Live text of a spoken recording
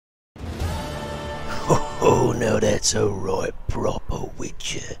Oh, no, that's a right proper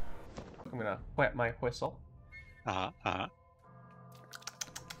Witcher. I'm gonna wet my whistle.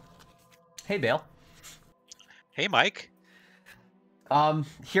 Hey, Bale. Hey, Mike.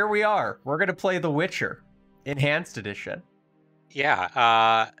 Here we are. We're gonna play The Witcher, Enhanced Edition.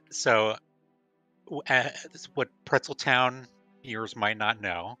 Yeah, so what Pretzeltown viewers might not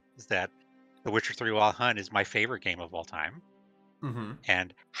know is that The Witcher 3 Wild Hunt is my favorite game of all time. Mm-hmm.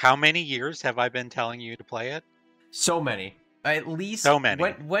 And how many years have I been telling you to play it? So many. At least... So many.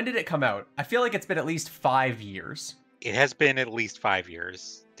 When did it come out? I feel like it's been at least 5 years. It has been at least 5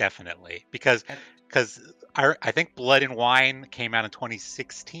 years, definitely. Because I think Blood and Wine came out in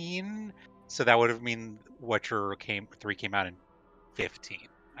 2016, so that would have mean Witcher 3 came out in 15,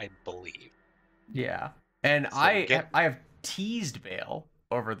 I believe. Yeah. And So I have teased Bale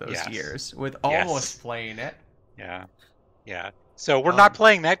over those years with almost playing it. Yeah. So we're not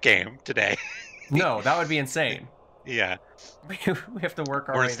playing that game today. No, that would be insane. Yeah. We have to work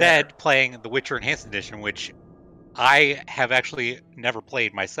our We're way instead there. playing The Witcher Enhanced Edition, which I have actually never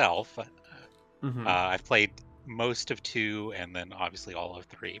played myself. Mm-hmm. I've played most of 2 and then obviously all of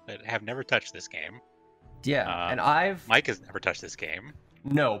 3, but have never touched this game. Yeah, and Mike has never touched this game.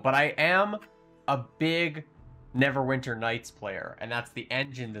 No, but I am a big Neverwinter Nights player, and that's the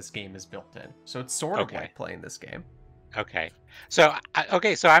engine this game is built in. So it's sort of like playing this game. Okay. So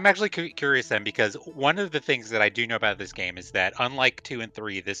I'm actually curious then, because one of the things that I do know about this game is that unlike 2 and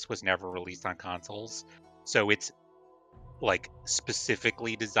 3, this was never released on consoles. So it's like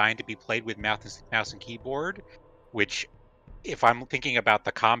specifically designed to be played with mouse and keyboard, which if I'm thinking about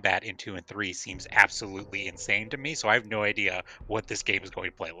the combat in 2 and 3 seems absolutely insane to me. So I have no idea what this game is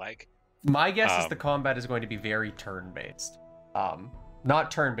going to play like. My guess is the combat is going to be very turn-based.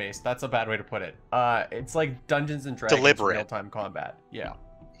 Not turn-based. That's a bad way to put it. It's like Dungeons and Dragons deliberate real-time combat. Yeah.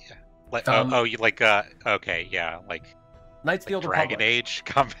 Like you like okay, yeah, like Knights of the Old Dragon Republic. Age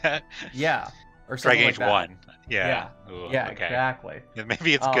combat. Yeah. Or something Dragon Age like that. 1. Yeah. Ooh, Yeah, okay. exactly.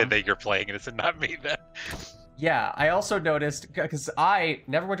 Maybe it's good that you're playing it. It's not me then. Yeah, I also noticed, because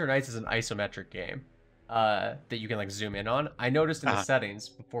Neverwinter Nights is an isometric game that you can like zoom in on. I noticed in the settings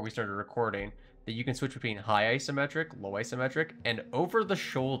before we started recording that you can switch between high isometric, low isometric, and over the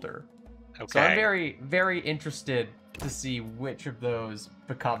shoulder. Okay. So I'm very, very interested to see which of those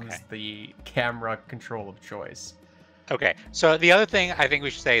becomes the camera control of choice. Okay, so the other thing I think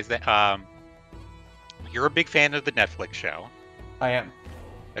we should say is that you're a big fan of the Netflix show. I am.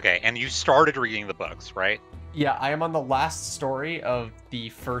 Okay, and you started reading the books, right? Yeah, I am on the last story of the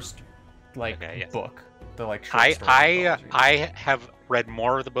first book. The like short story anthology. I have read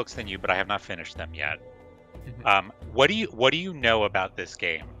more of the books than you, but I have not finished them yet. What do you know about this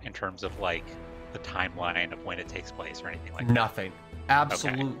game in terms of like the timeline of when it takes place or anything like that? Nothing.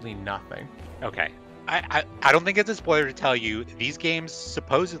 Absolutely nothing. Okay. I don't think it's a spoiler to tell you these games,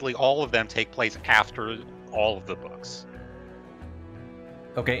 supposedly all of them take place after all of the books.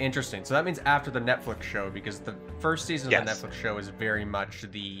 Okay, interesting. So that means after the Netflix show, because the first season of the Netflix show is very much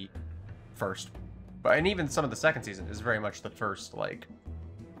the first, and even some of the second season is very much the first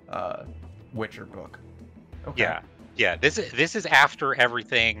Witcher book. Okay. Yeah. This is after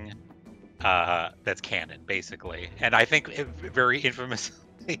everything that's canon, basically, and I think very infamously,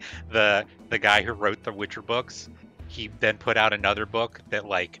 the guy who wrote the Witcher books, he then put out another book that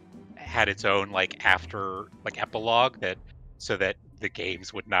like had its own like after like epilogue so that the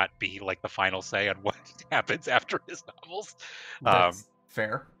games would not be like the final say on what happens after his novels. That's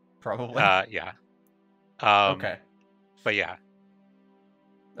fair, probably. Yeah. Okay. But yeah.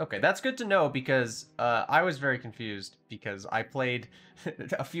 Okay, that's good to know, because I was very confused because I played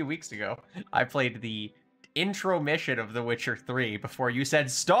a few weeks ago. I played the intro mission of The Witcher 3 before you said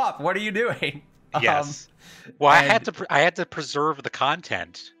stop. What are you doing? Yes. Well, I had to preserve the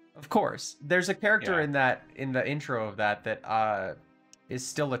content. Of course, there's a character in the intro of that is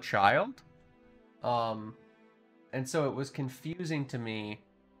still a child, and so it was confusing to me.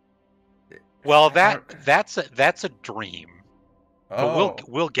 Well, that's a dream. Oh. But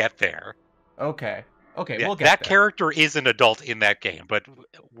we'll get there. Okay. Okay, Yeah, we'll get that there. character is an adult in that game, but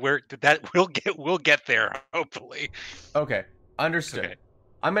we'll get there hopefully. Okay, understood. Okay.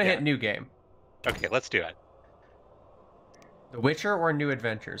 I'm gonna hit new game. Okay, let's do it. The Witcher or New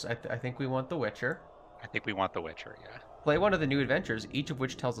Adventures? I think we want The Witcher. I think we want The Witcher. Yeah. Play one of the new adventures, each of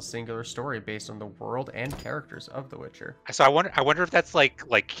which tells a singular story based on the world and characters of The Witcher. So I wonder if that's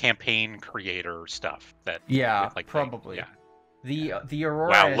like campaign creator stuff that. Yeah, probably. Yeah. The Aurora.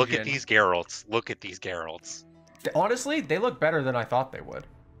 Wow! Engine, look at these Geralts. Look at these Geralts. Honestly, they look better than I thought they would.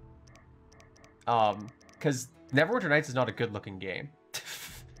 Because Neverwinter Nights is not a good-looking game.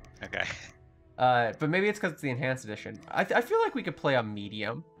 Okay. But maybe it's because it's the enhanced edition. I feel like we could play on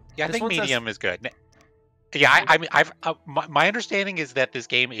medium. Yeah, I This think one says- medium is good. Yeah, I mean, my understanding is that this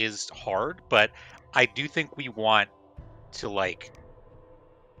game is hard, but I do think we want to like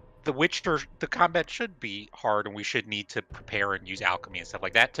the Witcher. The combat should be hard, and we should need to prepare and use alchemy and stuff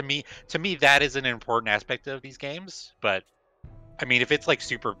like that. To me, that is an important aspect of these games. But I mean, if it's like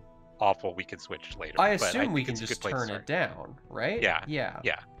super awful, we can switch later. I but assume we think can it's a just good place to turn start. it down, right? Yeah. Yeah.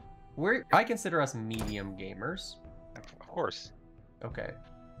 Yeah, I consider us medium gamers. of course. Okay.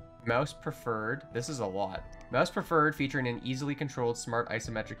 Mouse preferred. This is a lot. Mouse preferred, featuring an easily controlled smart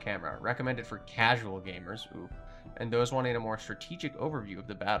isometric camera. Recommended for casual gamers, ooh, and those wanting a more strategic overview of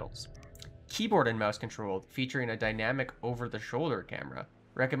the battles. Keyboard and mouse controlled, featuring a dynamic over-the-shoulder camera.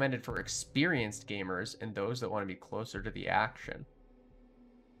 Recommended for experienced gamers and those that want to be closer to the action.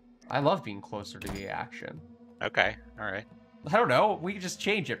 I love being closer to the action. Okay, all right. I don't know. We could just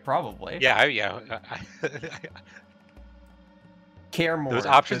change it, probably. Yeah, yeah. Care more. Those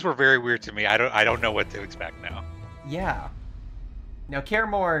options were very weird to me. I don't know what to expect now. Yeah. Now, Kaer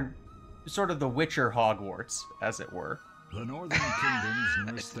Morhen, sort of the Witcher Hogwarts, as it were. The Northern Kingdoms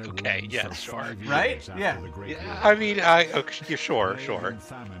nursed their Okay, wounds yeah, for sure. 5 years Right? after Yeah. the Great War. I mean, okay, yeah, sure. Plague and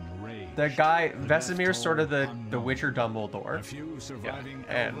famine raged. The guy, The Vesemir's death sort of the toll Witcher unknown. Dumbledore. A few surviving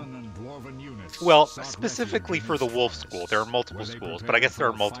and- elven and dwarven units Well, sought specifically refuge for the in Wolf forests, School, there are multiple where they schools, but I guess there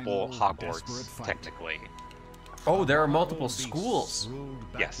are prepared for a multiple final, desperate Hogwarts, fight. technically. Oh, there are multiple Wild beasts schools. ruled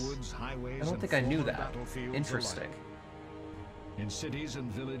Yes. backwoods, highways, I don't and think I knew former that. battlefields Interesting. alike. In cities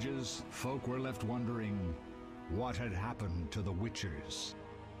and villages, folk were left wondering what had happened to the Witchers.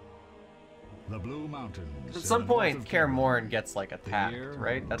 The Blue Mountains. At in some the north point, of Kaer Kingdom. Morhen gets, like, The attacked, year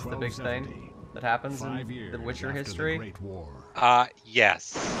right? That's the big thing 1270, that happens 5 in years the Witcher after history. The Great War.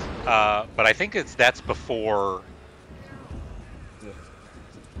 Yes. But I think that's before.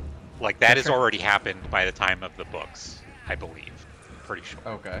 Like that has already happened by the time of the books, I believe. Pretty sure.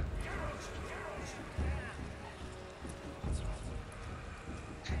 Okay.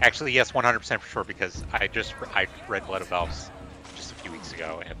 Actually, yes, 100% for sure because I read Blood of Elves just a few weeks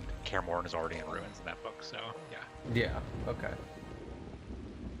ago, and Kaer Morhen is already in ruins in that book. So yeah. Yeah, okay.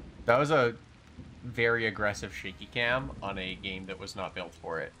 That was a very aggressive shaky cam on a game that was not built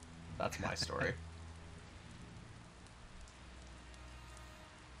for it. That's my story.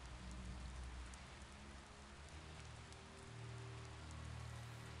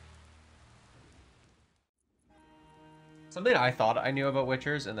 Something I thought I knew about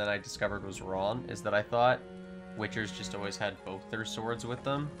Witchers and then I discovered was wrong is that I thought Witchers just always had both their swords with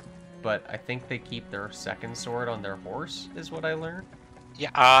them, but I think they keep their second sword on their horse, is what I learned.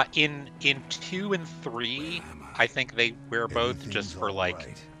 Yeah. In 2 and 3, I think they wear both just for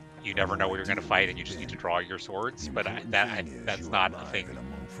like you never know what you're gonna fight and you just need to draw your swords. But that's not a thing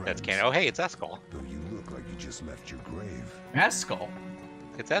that's canon. Oh hey, it's Eskel. Though you look like you just left your grave. Eskel.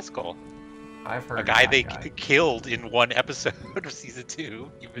 It's Eskel. I've heard A guy of they that guy. killed in one episode of season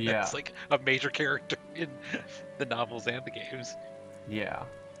 2. Even Yeah. that's like a major character in the novels and the games. Yeah.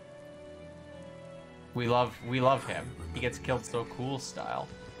 We love him. He gets killed so cool style.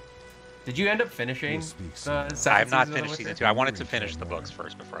 Did you end up finishing the second I have not season of finished The season Witcher? 2. I wanted to finish the books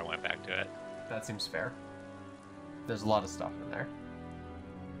first before I went back to it. That seems fair. There's a lot of stuff in there.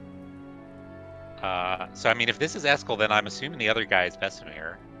 So I mean, if this is Eskel, then I'm assuming the other guy is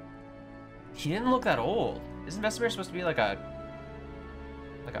Vesemir. He didn't look that old. Isn't Vesemir supposed to be like an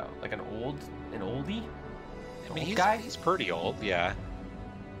oldie? I mean, Old guy? he's pretty old, yeah.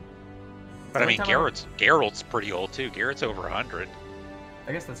 But The I mean, only time Geralt's pretty old too. Geralt's over 100.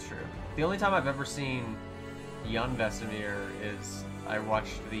 I guess that's true. The only time I've ever seen young Vesemir is I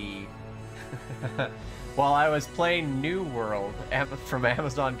watched the while I was playing New World from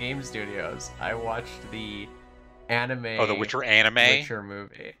Amazon Game Studios. I watched the anime. Oh, the Witcher anime. Witcher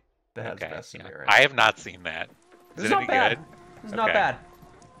movie that has Okay, Vesemir in yeah. it. I have not seen that. Is It's it not any bad. good? It's not Okay. bad.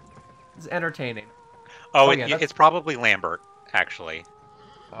 It's entertaining. Oh, Oh, yeah, that's- it's probably Lambert, actually.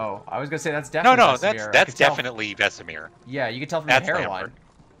 Oh, I was gonna say that's No, definitely no, Vesemir. I that's could tell- definitely Vesemir. Yeah, you can tell from That's the hairline. Lambert.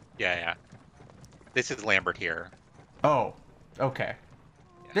 Yeah, yeah. This is Lambert here. Oh, okay.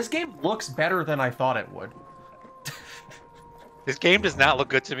 This game looks better than I thought it would. This game does not look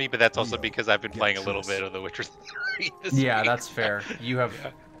good to me, but that's also because I've been playing a little bit of The Witcher 3 this Yeah, week. that's fair. You have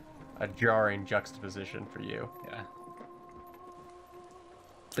Yeah. a jarring juxtaposition for you. Yeah.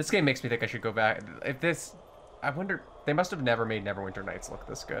 This game makes me think I should go back. I wonder, they must have never made Neverwinter Nights look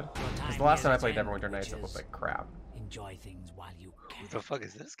this good. Because the last time I played Neverwinter Nights, it looked like crap. Enjoy things while you Who the fuck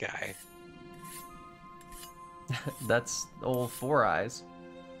is this guy? That's old Four Eyes.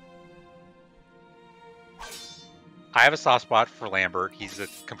 I have a soft spot for Lambert. He's a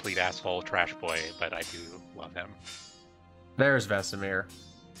complete asshole, trash boy, but I do love him. There's Vesemir.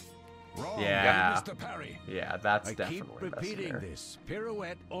 Wrong, Yeah. Mr. Parry. Yeah, that's I keep definitely repeating Vesemir. this.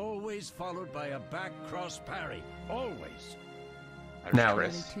 Pirouette always followed by a back cross parry. Always. Now,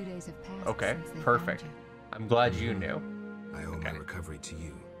 Chris. 2 days have passed okay, since they perfect. found you. I'm glad you knew. I owe my Okay. recovery to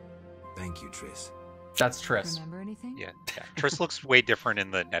you. Thank you, Triss. That's Triss. Remember anything? Yeah. Triss looks way different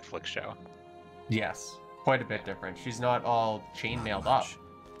in the Netflix show. Yes, quite a bit different. She's not all chainmailed up.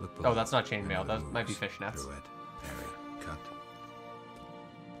 Oh, that's not chainmail. That might be fishnets. Pirouette, parry, cut.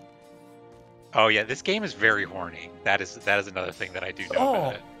 Oh yeah, this game is very horny. That is another thing that I do know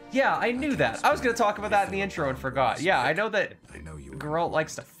about it. Yeah, I knew that. I was gonna talk about that in the intro and forgot. Yeah, I know that I know you. Geralt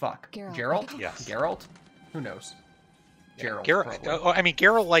likes to fuck. Geralt. Geralt? Yes. Geralt? Who knows? Geralt. Geralt, probably. I mean,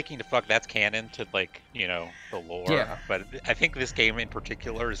 Geralt liking to fuck, that's canon to, like, you know, the lore. Yeah. But I think this game in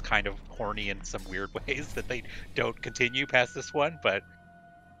particular is kind of horny in some weird ways that they don't continue past this one, but...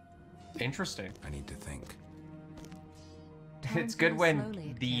 Interesting. I need to think. It's good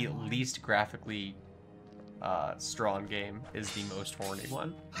when the least graphically strong game is the most horny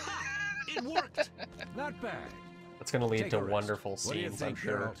one. It worked. Not bad. That's gonna lead Take to a rest. wonderful What do you scenes, I'm think,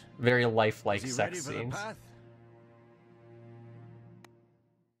 sure. Geralt? Very lifelike Is he ready sex for the scenes. path?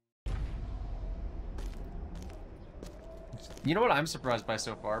 You know what I'm surprised by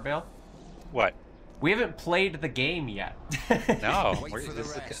so far, Bale? What? We haven't played the game yet. No, Wait for the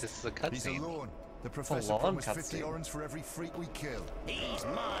this rest. is a He's cutscene. alone. The professor long promised 50 cutscene. orange for every freak we kill. He's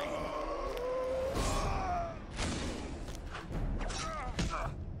mine.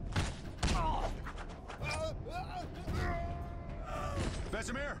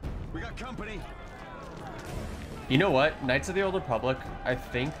 Vesemir, we got company. You know what? Knights of the Old Republic, I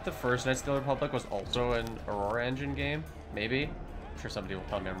think the first Knights of the Old Republic was also an Aurora Engine game. Maybe. I'm sure somebody will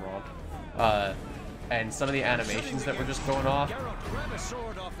tell me I'm wrong. And some of the animations that were just going off Geralt, grab a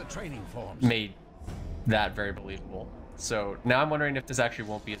sword off the training forms. made that very believable. So now I'm wondering if this actually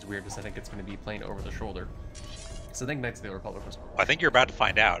won't be as weird as I think it's going to be playing over the shoulder. So I think Knights of the Old Republic was... I think you're about to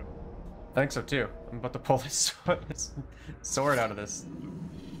find out. I think so too. I'm about to pull this sword out of this.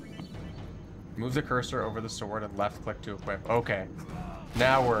 Move the cursor over the sword and left click to equip. Okay.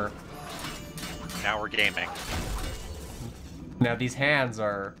 Now we're gaming. Now these hands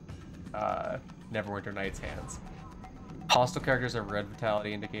are Neverwinter Nights hands. Hostile characters have red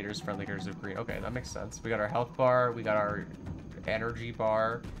vitality indicators, friendly characters have green. Okay, that makes sense. We got our health bar, we got our energy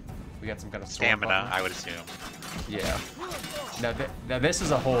bar, we got some kind of sword Stamina, button. I would assume. Yeah. Now this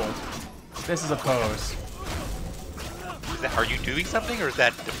is a hold. This is a pose. Are you doing something, or is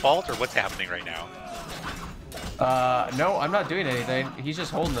that default, or what's happening right now? No, I'm not doing anything. He's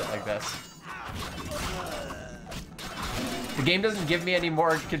just holding it like this. The game doesn't give me any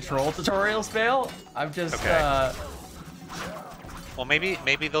more control tutorials, Bale. I'm just, Okay. Well,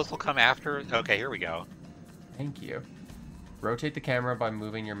 maybe those will come after. Okay, here we go. Thank you. Rotate the camera by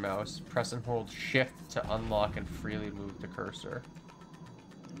moving your mouse. Press and hold shift to unlock and freely move the cursor.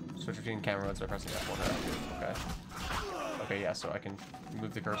 Switch between camera modes by pressing F1 or F2. Okay. Okay, yeah, so I can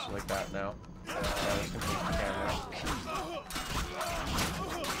move the cursor like that now. Now this completes the camera.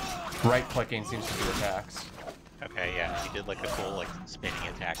 Right clicking seems to do attacks. Okay, yeah, you did like a cool like spinning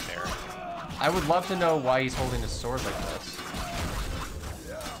attack there. I would love to know why he's holding his sword like this.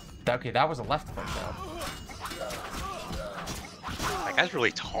 Okay, that was a left click now. That guy's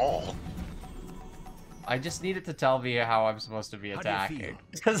really tall. I just needed to tell me how I'm supposed to be How do you attacking. feel?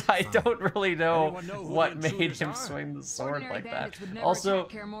 Because I don't really know Anyone know who what the made intruders him are? swing the sword Ordinary like that. bandits would never Also,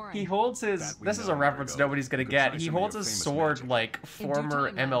 attack Kaer Morhen. he holds his... That we This is a know, reference Margot. nobody's going You to could get. try He some of holds your his famous sword magic. like In due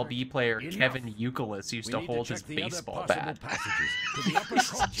former time, MLB player Enough. Kevin Youkilis used We to need hold check his the other baseball possible bat. passages to the upper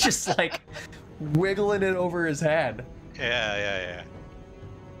courtyard. Just like wiggling it over his head. Yeah.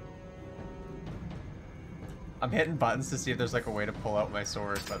 I'm hitting buttons to see if there's like a way to pull out my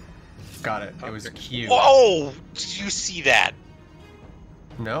sword, but got it. It was cute. Whoa! Did you see that?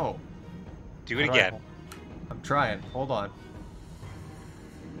 No. Do it How do I again. hold- I'm trying. Hold on.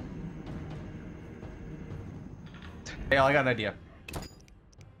 Hey, I got an idea.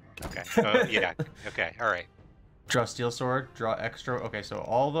 Okay. Yeah. Okay. All right. Draw steel sword, draw extra. Okay, so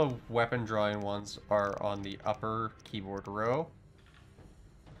all the weapon drawing ones are on the upper keyboard row.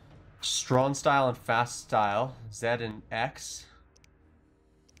 Strong style and fast style, Z and X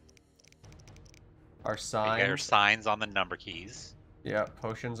are You got your signs. signs on the number keys. Yeah,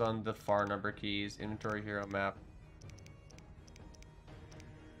 potions on the far number keys, inventory hero map.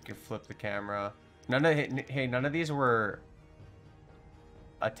 You can flip the camera. None of these were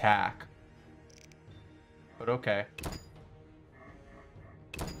attack. But okay.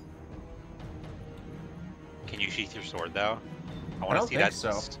 Can you sheath your sword though? I I want to don't see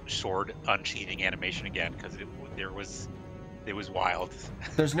think that so. sword unsheathing animation again because it was wild.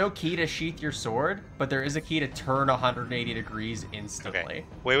 There's no key to sheath your sword, but there is a key to turn 180 degrees instantly. Okay.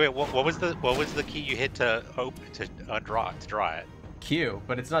 Wait. What was the key you hit to draw it? Q,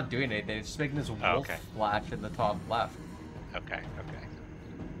 but it's not doing anything. It's just making this wolf flash in the top left. Okay.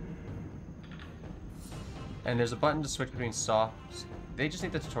 And there's a button to switch between soft. They just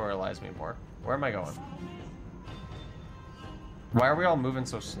need to tutorialize me more. Where am I going? Why are we all moving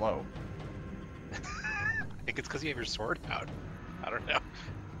so slow? I think it's because you have your sword out. I don't know.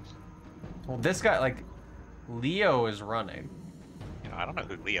 Well, this guy, like, Leo is running. You know, I don't know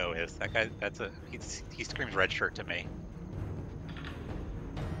who Leo is. That guy, he screams red shirt to me.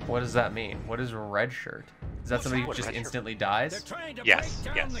 What does that mean? What is red shirt? Is that somebody who just instantly dies? Yes.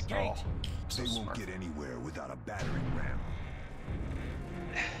 Oh. They won't get anywhere without a battering ram.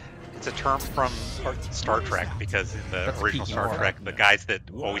 It's a term from Star Trek because in the original Star Trek, the guys that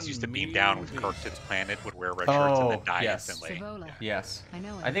always used to beam down with Kirk to the planet would wear red shirts and then die instantly. Savola. Yes. I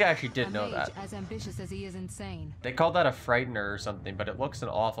know him. I think I actually did A know mage that. as ambitious as he is insane. They called that a frightener or something, but it looks an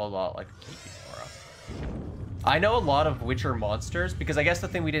awful lot like a Kikimora. I know a lot of Witcher monsters because I guess the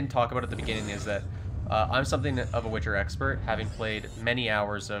thing we didn't talk about at the beginning is that I'm something of a Witcher expert, having played many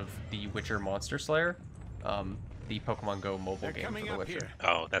hours of the Witcher Monster Slayer, the Pokemon Go mobile game for the Witcher.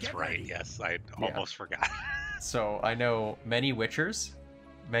 Oh, that's right. Yes, I almost forgot. So I know many Witchers,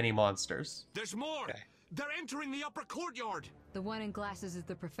 many monsters. There's more. Okay. They're entering the upper courtyard. The one in glasses is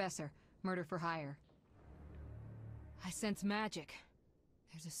the professor. Murder for hire. I sense magic.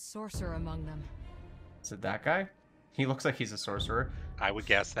 There's a sorcerer among them. Is it that guy? He looks like he's a sorcerer. I would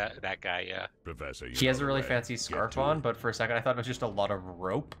guess that guy, yeah. Professor, He has a really fancy scarf on, but for a second I thought it was just a lot of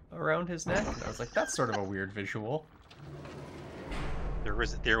rope around his neck. And I was like, that's sort of a weird visual. There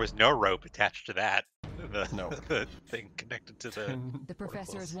was no rope attached to that. No. The thing connected to the. The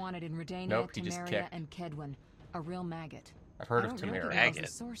professor is wanted in Redania, Nope, he just Temeria, kicked. and Kedwin. A real maggot. I've heard I of don't Tamara. recognize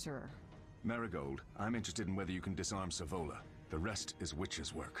a sorcerer. Marigold, I'm interested in whether you can disarm Savola. The rest is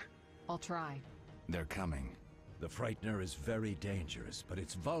Witch's work. I'll try. They're coming. The Frightener is very dangerous, but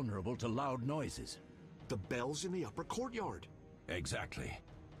it's vulnerable to loud noises. The bell's in the upper courtyard. Exactly.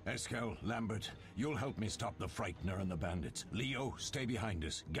 Eskel, Lambert, you'll help me stop the Frightener and the bandits. Leo, stay behind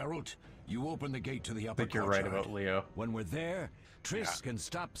us. Geralt, you open the gate to the I upper think you're right courtyard. about Leo. When we're there, Triss can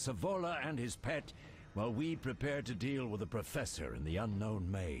stop Savola and his pet, while we prepare to deal with the Professor and the unknown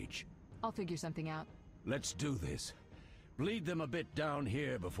mage. I'll figure something out. Let's do this. Bleed them a bit down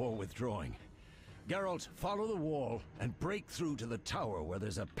here before withdrawing. Geralt, follow the wall and break through to the tower where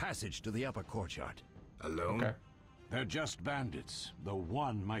there's a passage to the upper courtyard. Alone? Okay. They're just bandits, though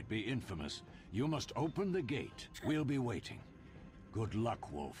one might be infamous. You must open the gate. We'll be waiting. Good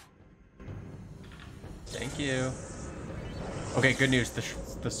luck, Wolf. Thank you. Okay, good news.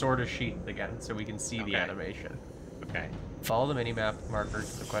 The sword is sheathed again, so we can see the Okay. animation. Okay. Follow the mini-map marker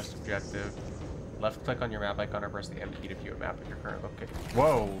to the quest objective. Left click on your map icon or press the M key to view a map of your current location.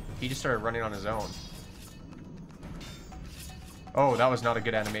 Whoa! He just started running on his own. Oh, that was not a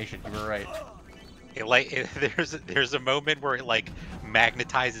good animation. You were right. There's a moment where it like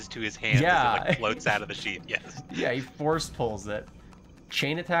magnetizes to his hand Yeah. and it like floats out of the sheath. Yes. Yeah, he force pulls it.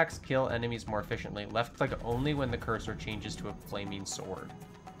 Chain attacks kill enemies more efficiently. Left click only when the cursor changes to a flaming sword.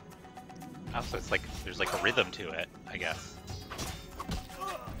 Oh, so it's like there's like a rhythm to it, I guess.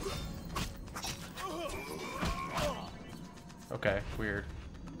 Okay, weird.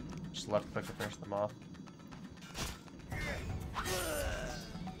 Just left click to finish them off.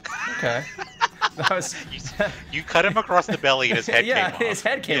 Okay. That was... You cut him across the belly and his head came off. Yeah, his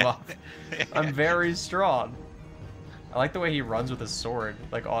head came Yeah. off. I'm very strong. I like the way he runs with his sword,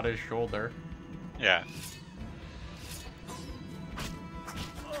 like on his shoulder. Yeah.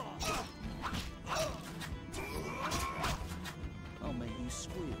 I'll make you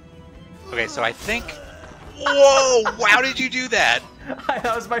squeal. Okay, so I think. Whoa! How did you do that?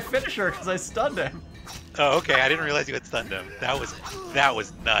 That was my finisher because I stunned him. Oh, okay. I didn't realize you had stunned him. That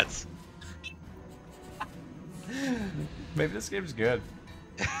was nuts. Maybe this game's good.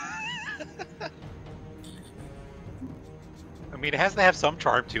 I mean, it has to have some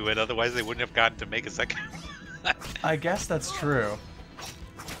charm to it, otherwise they wouldn't have gotten to make a second. I guess that's true.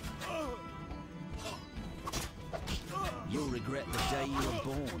 You'll regret the day you were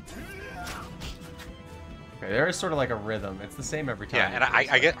born. Okay, there is sort of like a rhythm. It's the same every time. Yeah, and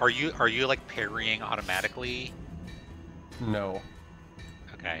I get. Are you like parrying automatically? No.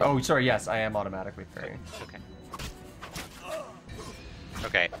 Okay. Oh, sorry. Yes, I am automatically parrying. Okay.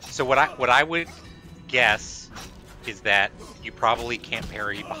 Okay. So what I would guess is that you probably can't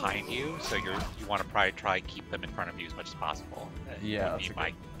parry behind you, so you want to probably try and keep them in front of you as much as possible. Yeah, would be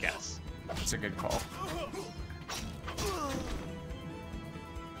my guess. That's a good call.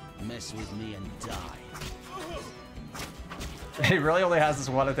 Mess with me and die. He really only has this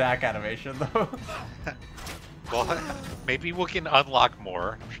one attack animation, though. Well, maybe we can unlock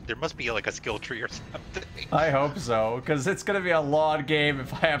more. There must be like a skill tree or something. I hope so, because it's gonna be a long game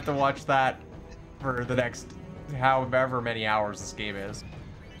if I have to watch that for the next however many hours this game is.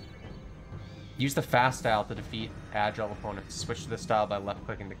 Use the fast style to defeat agile opponents. Switch to this style by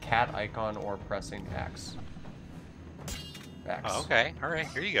left-clicking the cat icon or pressing X. X. Oh, okay, all right,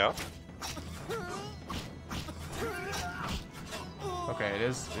 here you go. Okay, it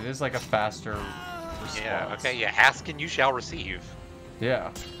is like a faster response. Yeah, okay, yeah, ask and you shall receive.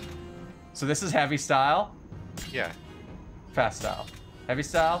 Yeah. So this is heavy style, Yeah. fast style. Heavy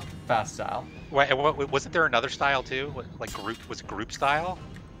style, fast style. Wait, wasn't there another style too? Like was it group style?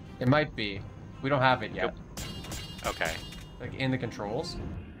 It might be. We don't have it yet. Okay. Like in the controls.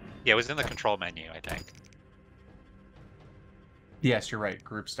 Yeah, it was in the control menu, I think. Yes, you're right.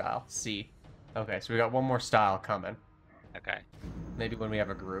 Group style. C. Okay, so we got one more style coming. Okay. Maybe when we have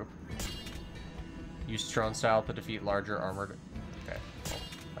a group. Use Strone style to defeat larger armored. Okay, well,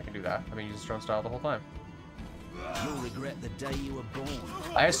 I can do that. I've been using Strone style the whole time. You'll regret the day you were born.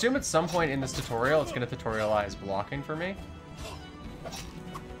 I assume at some point in this tutorial, it's going to tutorialize blocking for me.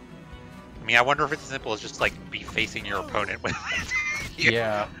 I mean, I wonder if it's as simple as just like be facing your opponent with it.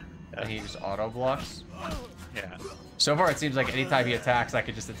 Yeah. And he just auto blocks. Yeah. So far, it seems like anytime he attacks, I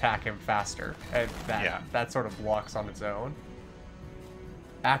could just attack him faster. And Yeah. that sort of blocks on its own.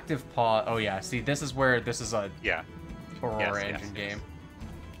 Active pause. Oh, yeah. See, this is where this is a Yeah. Aurora Yes, engine yes. game.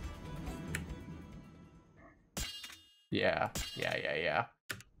 Yeah. Yeah.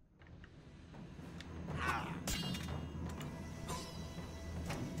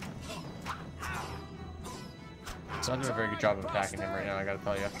 So I'm doing a very good job of attacking him right now, I gotta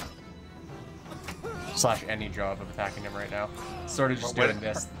tell you. Slash any job of attacking him right now. Sort of just doing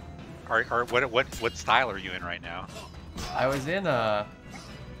this. What style are you in right now? I was in a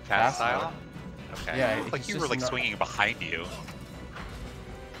Fast mode. style? Okay. Yeah, It looked like it's you were just like not- swinging behind you.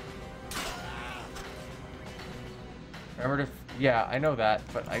 Remember to... Yeah, I know that,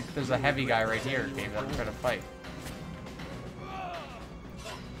 but there's a heavy guy right here, Game, that I'm trying to fight.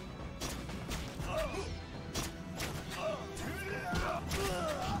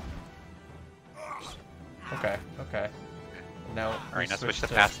 Okay. Now, Alright, now switch to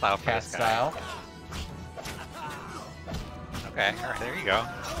to fast style for cat this guy. style. Okay, alright, there you go.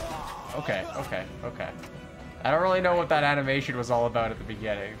 Okay. I don't really know what that animation was all about at the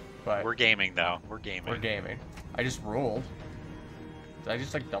beginning, but We're gaming though. We're gaming. we're gaming. I just rolled. Did I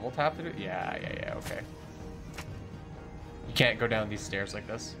just like double tap to do it? Yeah, okay. You can't go down these stairs like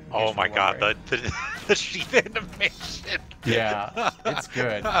this. in Oh case my you're god, wondering. the sheath animation. Yeah, it's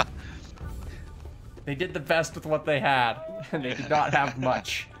good. They did the best with what they had, and they did not have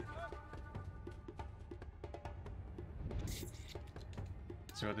much.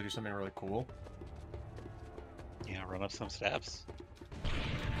 So we have to do something really cool. Yeah, run up some steps.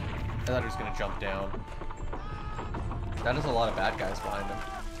 I thought he was gonna jump down. That is a lot of bad guys behind him.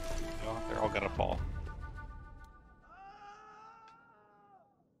 Oh, they're all gonna fall.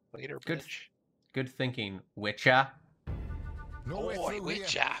 Later, Good. bitch. Good thinking, Witcha. No way Oi, through here.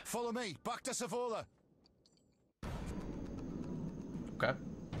 Witcha. Follow me. Back to Savola. Okay.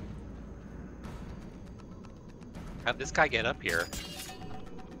 How'd this guy get up here?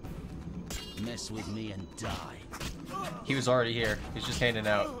 Mess with me and die. He was already here. He's just handing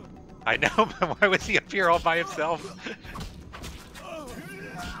out. I know, but why was he up here all by himself?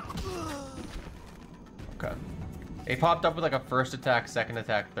 Okay. He popped up with like a first attack, second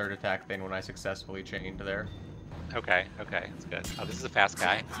attack, third attack thing when I successfully chained there. Okay, that's good. Oh, this is a fast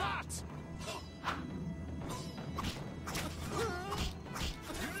guy.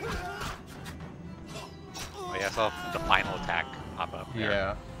 Oh yeah, I saw the final attack pop up there.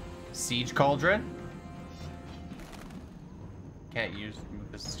 Yeah. Siege Cauldron. Can't use...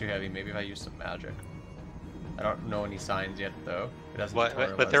 This is too heavy. Maybe if I use some magic. I don't know any signs yet, though. It doesn't But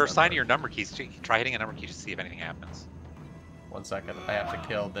they're tutorialize assigning them. your number keys. Try hitting a number key to see if anything happens. 1 second. I have to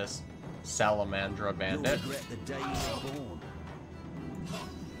kill this Salamandra You'll bandit. regret the day you were born.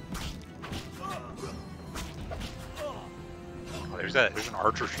 Oh, there's an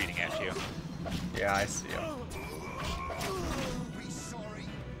archer shooting at you. Yeah, I see him.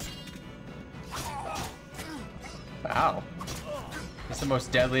 Wow. He's the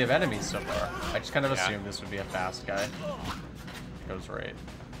most deadly of enemies so far. I just kind of Yeah. assumed this would be a fast guy. Goes right.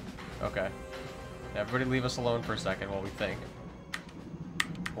 Okay. Everybody leave us alone for a second while we think.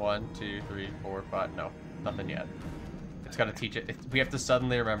 1, 2, 3, 4, 5. No, nothing yet. It's got to teach it. We have to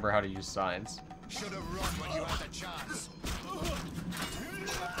suddenly remember how to use signs. Should have run when you had the chance.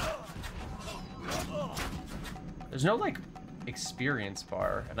 There's no, like, experience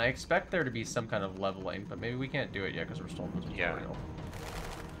bar, and I expect there to be some kind of leveling, but maybe we can't do it yet because we're still in this tutorial.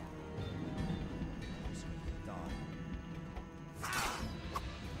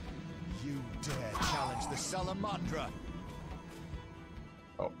 You dare challenge the Salamandra?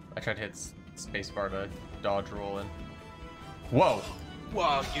 Oh, I tried to hit spacebar to dodge roll in. Whoa!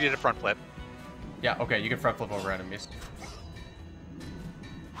 Whoa, you did a front flip. Yeah, okay, you can front flip over enemies.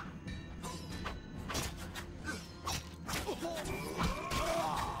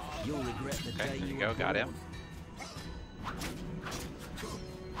 You'll regret the Okay, day there you go, got him.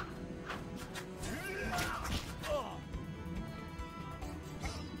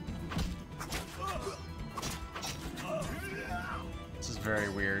 This is very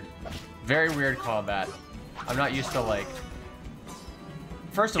weird. Very weird combat. I'm not used to, like...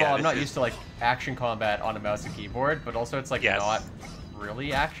 First of all, I'm not used to, like, action combat on a mouse and keyboard, but also it's, like, not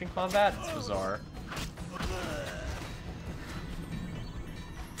really action combat. It's bizarre.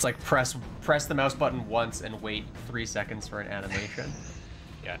 It's like press the mouse button once and wait 3 seconds for an animation.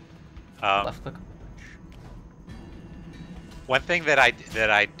 Yeah. Left click. One thing that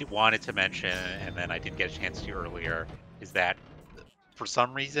I wanted to mention, and then I didn't get a chance to earlier, is that for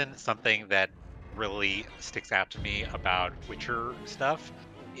some reason, something that really sticks out to me about Witcher stuff,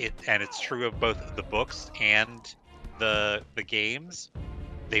 and it's true of both the books and the games,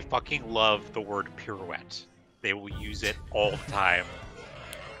 they fucking love the word pirouette. They will use it all the time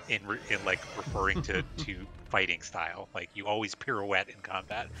in like referring to fighting style. Like, you always pirouette in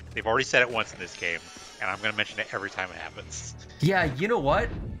combat. They've already said it once in this game, and I'm gonna mention it every time it happens. Yeah, you know what?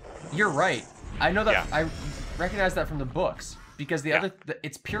 You're right. I know that. I recognize that from the books because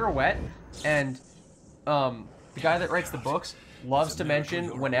it's pirouette, and the guy that writes the books loves to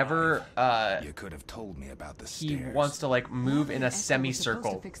mention whenever you could have told me about the he stairs. wants to, like, move in a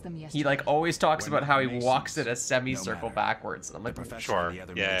semicircle. He, like, always talks about how he walks in a semicircle backwards. And I'm like, sure,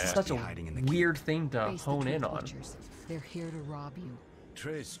 yeah. It's such a weird thing to hone in on. They're here to rob you.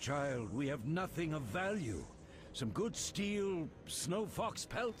 Triss, child, we have nothing of value. Some good steel snow fox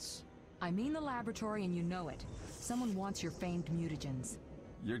pelts. I mean the laboratory, and you know it. Someone wants your famed mutagens.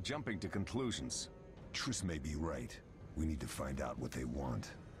 You're jumping to conclusions. Triss may be right. We need to find out what they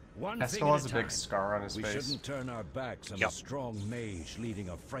want. One That thing still at has a a big time. scar on his We face. shouldn't turn our backs on a strong mage leading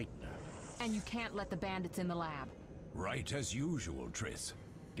a frightener. And you can't let the bandits in the lab. Right as usual, Triss.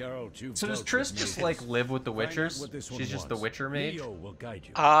 Geralt, you've So does dealt with Triss just, mages. like, live with the Find out Witchers? what this one She's just the wants. Witcher mage? Leo will guide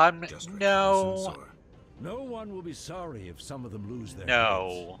you. No. No one will be sorry if some of them lose their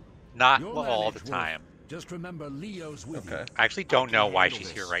No. Not You'll all manage, the Wolf. time. Just remember Leo's with you. I actually don't know why she's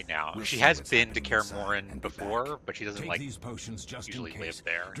here right now. She has been to Kaer Morhen before, but she doesn't, Take like, these potions just usually in case. live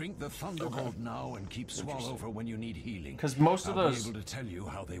there. Drink the Thunderbolt now and keep Swallover when you need healing. 'Cause most of I'll those, be able to tell you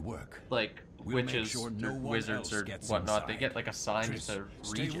how they work. like, We'll make witches sure no or one wizards else or gets whatnot, they inside. get, like, assigned Triss, to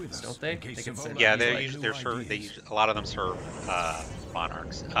stay with regions, us don't they? in case They can Savola send Yeah, has they any use new they ideas. use a lot of them serve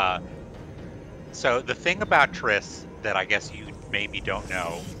monarchs. So the thing about Triss that I guess you maybe don't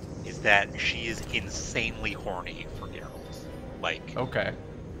know is that she is insanely horny for Geralt. Like, okay,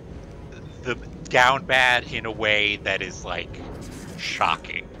 the down bad in a way that is, like,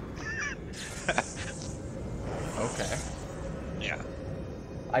 shocking. okay. Yeah.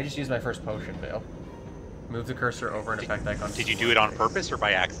 I just used my first potion, Bale. Move the cursor over and affect icon. Did you do it on purpose or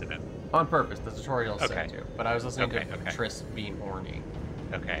by accident? On purpose. The tutorial said Okay. to. But I was listening Okay, to okay. Triss being horny.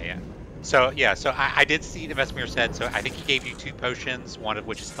 Okay, yeah. So I did see the Vesemir said, so I think he gave you 2 potions, one of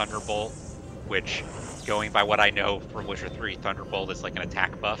which is Thunderbolt, which, going by what I know from Witcher 3, Thunderbolt is like an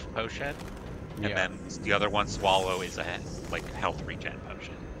attack buff potion. And Yeah. then the other one, Swallow, is a, like, health regen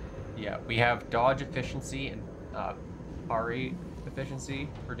potion. Yeah, we have dodge efficiency and parry efficiency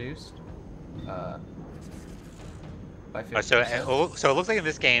reduced. By 50%. So it looks like in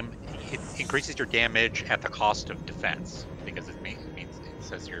this game, it increases your damage at the cost of defense, because it means it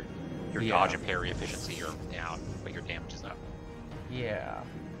says your dodge and parry efficiency are down, but your damage is up. Yeah.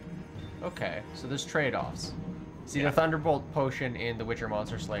 Okay, so there's trade-offs. See, the Thunderbolt potion in the Witcher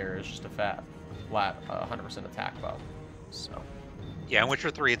Monster Slayer is just a flat 100% attack buff. So. Yeah, in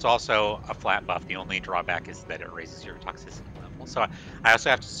Witcher 3, it's also a flat buff. The only drawback is that it raises your toxicity level. So I also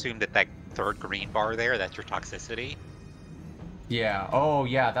have to assume that that third green bar there, that's your toxicity. Yeah. Oh,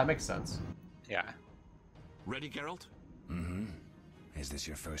 yeah, that makes sense. Yeah. Ready, Geralt? Mm-hmm. Is this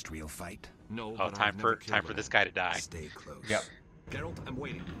your first real fight? No. Oh, time for this guy to die. Stay close. Yep. Geralt, I'm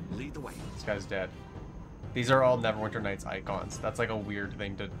waiting. Lead the way. This guy's dead. These are all Neverwinter Nights icons. That's like a weird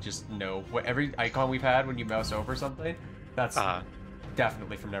thing to just know. What every icon we've had when you mouse over something, that's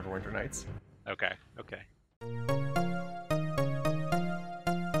definitely from Neverwinter Nights. Okay. Okay.